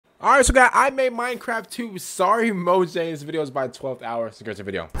Alright, so guys, I made Minecraft 2. Sorry, Mojang. This video is by 12th hour. It's a great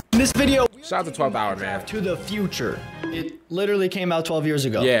video. In this video, shout out to 12th hour, man. To the future. It literally came out 12 years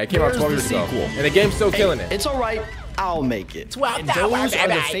ago. Yeah, it came out 12 years ago. And the game's still killing it. It's alright. I'll make it. 12th and those are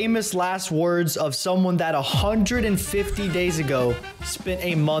the famous last words of someone that 150 days ago spent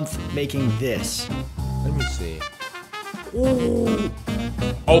a month making this. Let me see. Ooh.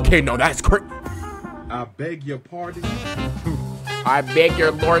 Okay, no, that's correct. I beg your pardon. I beg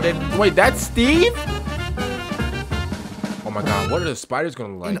your lorded. Wait, that's Steve? Oh my god, what are the spiders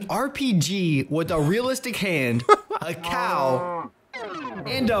gonna look like? An RPG with a realistic hand, a cow,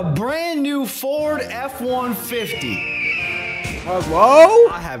 and a brand new Ford F-150. Hello?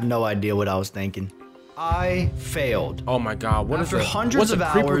 I have no idea what I was thinking. I failed. Oh my god, what After is it? hundreds of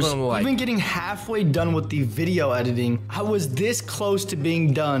hours, like? even getting halfway done with the video editing, I was this close to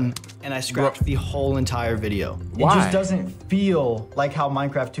being done, and I scrapped the whole entire video. Why? It just doesn't feel like how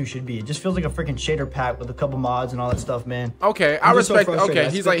Minecraft 2 should be. It just feels like a freaking shader pack with a couple mods and all that stuff, man. Okay, I respect. Okay,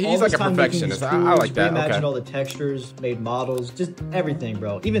 he's like a perfectionist. I like that. Reimagined Okay. all the textures, made models, just everything,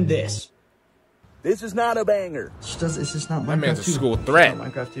 bro. Even this. This is not a banger. It's just not Minecraft 2. That man's a school threat. It's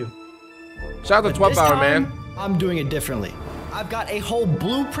not Minecraft 2. Shout out to 12th hour, man. I'm doing it differently. I've got a whole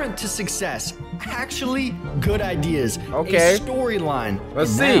blueprint to success. Actually, good ideas. Okay. A storyline. Let's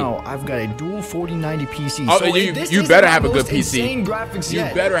see. Now I've got a dual 4090 PC. Oh, so you better have a good PC. Insane graphics You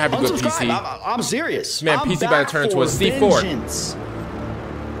better have a good Unsubscribe. PC. I'm serious. Man, I'm PC back about to turn into a for C4. vengeance.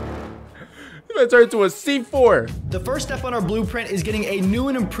 It's gonna turn into a C4. The first step on our blueprint is getting a new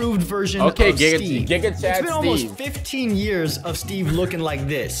and improved version of Steve. Steve. It's been almost 15 years of Steve looking like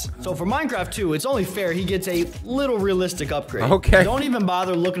this. So for Minecraft 2, it's only fair he gets a little realistic upgrade. Okay. Don't even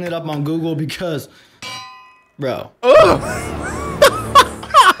bother looking it up on Google because, bro. I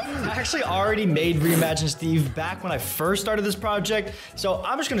actually already made Reimagine Steve back when I first started this project. So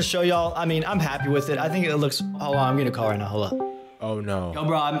I'm just gonna show y'all. I mean, I'm happy with it. I think it looks, hold on, I'm getting a call right now, hold up. Oh no. Yo,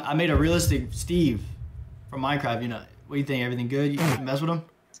 bro, I made a realistic Steve from Minecraft. You know, what do you think? Everything good? You can mess with him?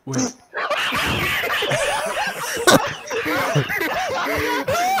 Wait.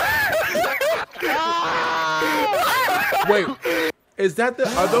 Wait. Is that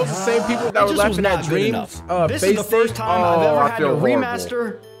are those the same people that were laughing at Dreams? This is the first time I've ever had to horrible.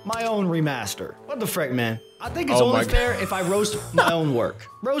 remaster my own remaster. What the frick, man? I think it's only fair if I roast my own work.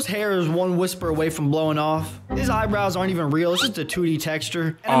 Bro's hair is one whisper away from blowing off. His eyebrows aren't even real. It's just a 2D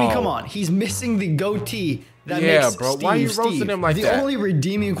texture. And I mean, come on. He's missing the goatee that makes bro. Steve Why are you roasting Steve. him like that? The only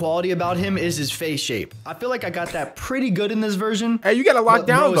redeeming quality about him is his face shape. I feel like I got that pretty good in this version. Hey, you gotta lock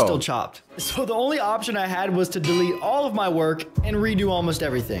down, Bro is though. still chopped. So the only option I had was to delete all of my work and redo almost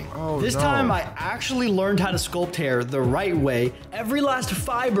everything. This time I actually learned how to sculpt hair the right way. Every last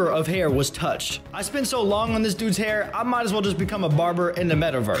fiber of hair was touched. I spent so long on this dude's hair, I might as well just become a barber in the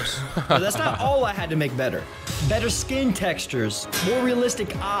metaverse. But that's not all I had to make better. Better skin textures, more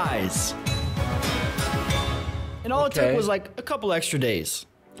realistic eyes. And all it took was like a couple extra days.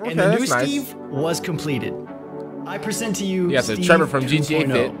 And the new Steve was completed. I present to you Yeah, the Steve Trevor from GTA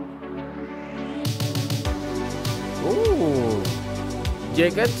 2.0. fit. Ooh.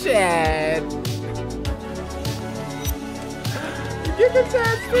 Giga Chad. Giga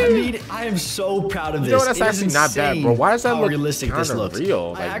Chad, Steve. I mean, I am so proud of this. You know, that's It is actually not bad, bro. Why does that how look realistic this kinda looks.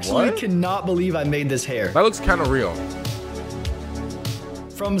 real? I Like, actually what? cannot believe I made this hair. That looks kind of real.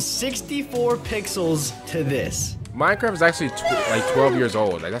 From 64 pixels to this. Minecraft is actually like 12 years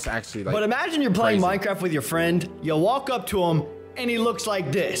old. Like, that's actually like. But imagine you're playing crazy. Minecraft with your friend, you walk up to him, and he looks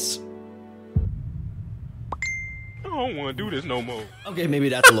like this. I don't want to do this no more. Okay, maybe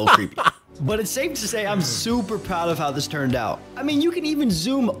that's a little creepy. But it's safe to say I'm super proud of how this turned out. I mean, you can even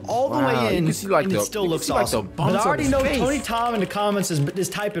zoom all the way in, you can see, like, and it still looks awesome. But I already know Tony Tom in the comments is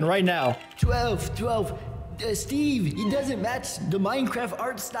typing right now. 12. Steve, he doesn't match the Minecraft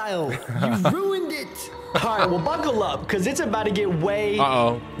art style. You ruined it. All right, well, buckle up, because it's about to get way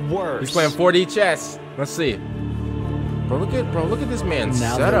worse. He's playing 4D chess. Let's see. Bro, look at this man's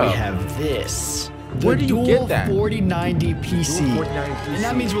Now setup. that we have this. Where do you get that? 4090 PC. Dual 4090 PC. And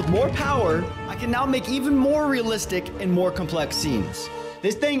that means with more power, I can now make even more realistic and more complex scenes.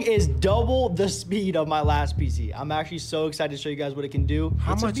 This thing is double the speed of my last PC. I'm actually so excited to show you guys what it can do.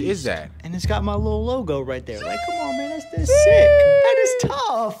 How It's a much beast. is that? And it's got my little logo right there. Like, come on, man, that's sick. That is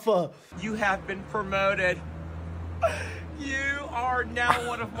tough. You have been promoted. You are now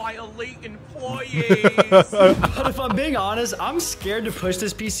one of my elite employees. But if I'm being honest, I'm scared to push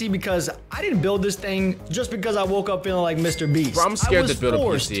this PC because I didn't build this thing just because I woke up feeling like Mr. Beast. Bro, I'm scared to build a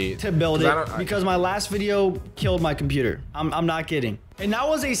forced PC. to build it because my last video killed my computer. I'm not kidding. And that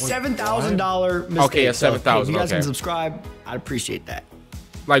was a $7,000 mistake. Okay, a $7,000, So, if you guys okay. can subscribe, I'd appreciate that.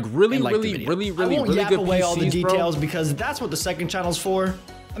 Like really, and like the really, video. really, I really, won't really yap good away all the PCs, details bro. because that's what the second channel's for.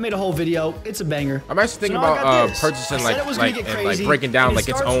 I made a whole video. It's a banger. I'm actually thinking So now I about got this. purchasing I said it was gonna get and crazy, breaking down and like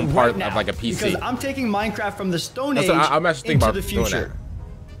its starts own right part now of like a PC. Because I'm taking Minecraft from the Stone Age I'm actually thinking into about the doing future.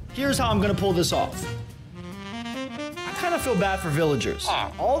 Here's how I'm gonna pull this off. I kind of feel bad for villagers.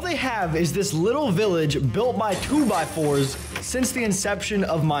 All they have is this little village built by 2x4s since the inception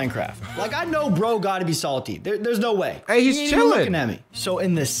of Minecraft. Like, I know bro gotta be salty. There's no way. Hey, he's He ain't even chilling. looking at me. So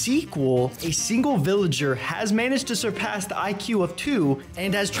in the sequel, a single villager has managed to surpass the IQ of 2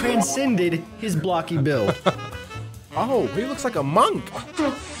 and has transcended his blocky build. Oh, he looks like a monk.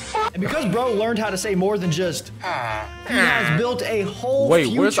 And because bro learned how to say more than just, he has built a whole Where's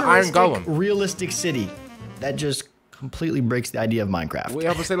the Iron futuristic, Golem? realistic city that just completely breaks the idea of Minecraft. We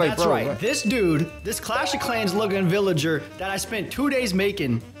have to say like, That's bro, right. what? This dude, this Clash of Clans looking villager that I spent 2 days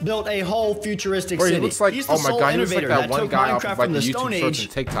making, built a whole futuristic Bro, he city. looks like, He's the oh my sole god, he looks like innovator that one took guy off Minecraft of like from the the Stone YouTube shorts Age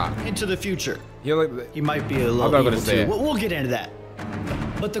and TikTok. into the future. He like, He might be a little I'm not gonna evil say too. it. We'll get into that.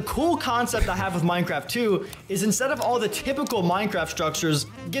 But the cool concept I have with Minecraft 2 is instead of all the typical Minecraft structures,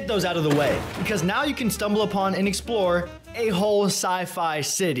 get those out of the way. Because now you can stumble upon and explore a whole sci-fi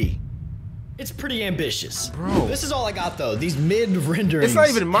city. It's pretty ambitious. Bro. This is all I got though, these mid-renderings. It's not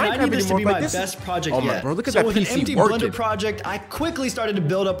even And I Minecraft need this to anymore, be like, my this is- best project Oh my- yet. bro, look at so that with an PC empty working. Blender project, I quickly started to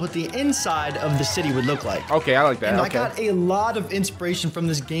build up what the inside of the city would look like. okay, I like that. And I Okay. got a lot of inspiration from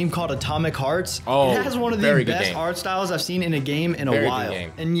this game called Atomic Hearts. Oh, it has one of the very good best game. art styles I've seen in a game in a Very good while.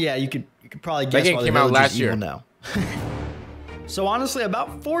 game. And yeah, you could probably guess game why the came out village last is year. evil now. So honestly,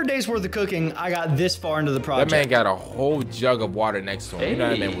 about 4 days worth of cooking, I got this far into the That project. man got a whole jug of water next to him. You know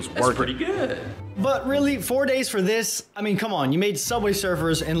that man was working. That's pretty good. But really, 4 days for this, I mean, come on, you made Subway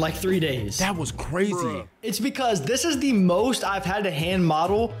Surfers in like 3 days. That was crazy. It's because this is the most I've had to hand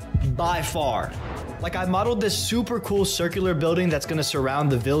model by far. Like, I modeled this super cool circular building that's gonna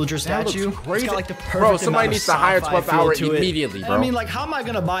surround the villager That looks statue. crazy. It's got like the perfect Bro, somebody amount of needs to hire sci-fi 12th feel Hour to it. immediately, And bro. I mean, like, how am I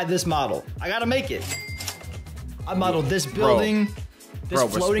gonna buy this model? I gotta make it. I modeled this building, this Bro,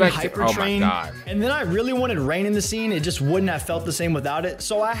 floating respect it. hyper Oh my train, God. and then I really wanted rain in the scene. It just wouldn't have felt the same without it.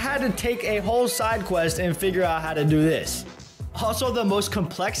 So I had to take a whole side quest and figure out how to do this. Also, the most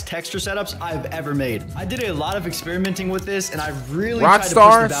complex texture setups I've ever made. I did a lot of experimenting with this, and I really tried to push the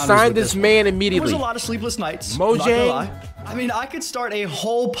Rockstar, boundaries sign with this one. man There was immediately. a lot of sleepless nights. I'm not gonna Mojang. lie. I mean, I could start a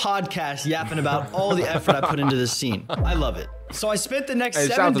whole podcast yapping about all the effort I put into this scene. I love it. So I spent the next Hey,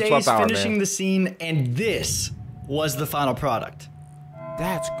 shout 7 out to days 12th Hour, finishing man. the scene, and this was the final product.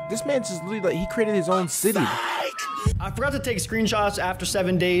 This man just literally like he created his own city. I forgot to take screenshots after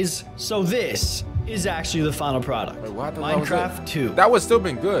 7 days, so this is actually the final product. Wait, what the hell was Minecraft it? 2. That would still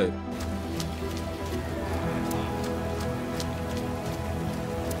been good.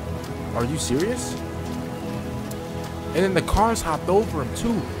 Are you serious? And then the cars hopped over him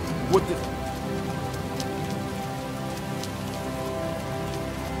too. What the?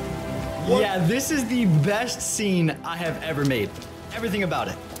 Yeah, this is the best scene I have ever made. Everything about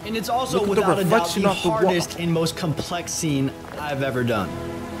it. And it's also, Look at the without a doubt, reflection the off the wall. hardest and most complex scene I've ever done.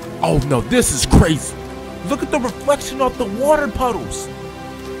 Oh no, this is crazy. Look at the reflection off the water puddles.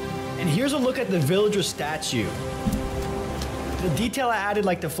 And here's a look at the villager statue. The detail I added,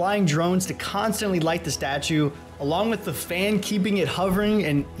 like the flying drones to constantly light the statue, along with the fan keeping it hovering,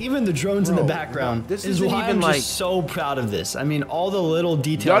 and even the drones in the Bro, background, this is isn't why even I'm like- just so proud of this. I mean, all the little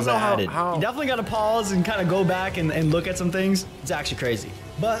details Y'all know I added. how- You definitely got to pause and kind of go back and look at some things. It's actually crazy.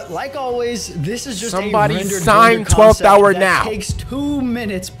 But like always, this is just Somebody a rendered sign builder 12th concept Hour that now. takes 2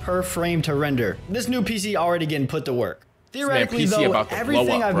 minutes per frame to render. This new PC already getting put to work. Theoretically, PC though, about to blow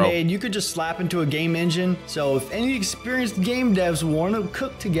everything up, I've bro. made, you could just slap into a game engine. So if any experienced game devs want to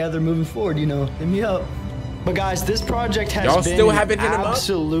cook together moving forward, you know, hit me up. But guys, this project has Y'all been still an haven't hit him up?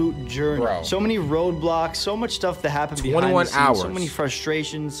 absolute journey. Bro. So many roadblocks, so much stuff that happened behind 21 the scenes, so hours. many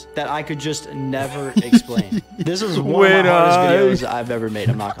frustrations that I could just never explain. This is one When of my hardest I- videos I've ever made,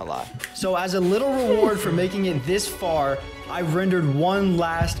 I'm not gonna lie. So as a little reward for making it this far, I rendered one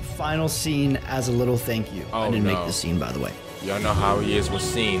last final scene as a little thank you. I Oh, didn't no. make the scene, by the way. Y'all know how he is with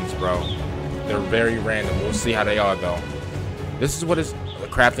scenes, bro. They're very random. We'll see how they are though. This is what is a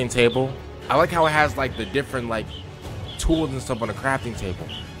crafting table. I like how it has like the different like tools and stuff on the crafting table.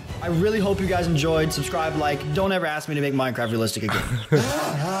 I really hope you guys enjoyed. Subscribe, like. Don't ever ask me to make Minecraft realistic again.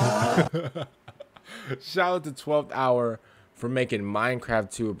 Shout out to 12th Hour for making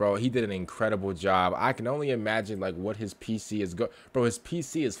Minecraft 2, bro. He did an incredible job. I can only imagine like what his PC is bro, his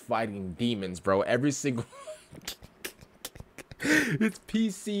PC is fighting demons, bro. Every single his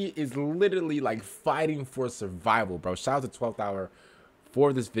PC is literally like fighting for survival, bro. Shout out to 12th Hour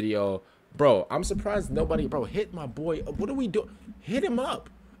for this video. Bro, I'm surprised nobody, bro, hit my boy. What are we doing? Hit him up.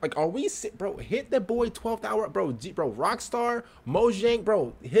 Like, are we bro? Hit the boy 12th hour, bro. Bro, Rockstar, Mojang,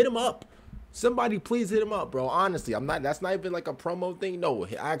 bro, hit him up. Somebody please hit him up, bro. Honestly, I'm not. That's not even like a promo thing. No,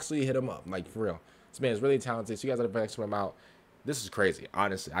 actually hit him up, like for real. This man is really talented. So you guys are the next one out. This is crazy.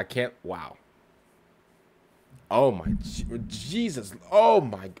 Honestly, I can't. Wow. Oh my Jesus. Oh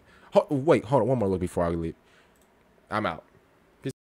my. Wait, hold on. One more look before I leave. I'm out.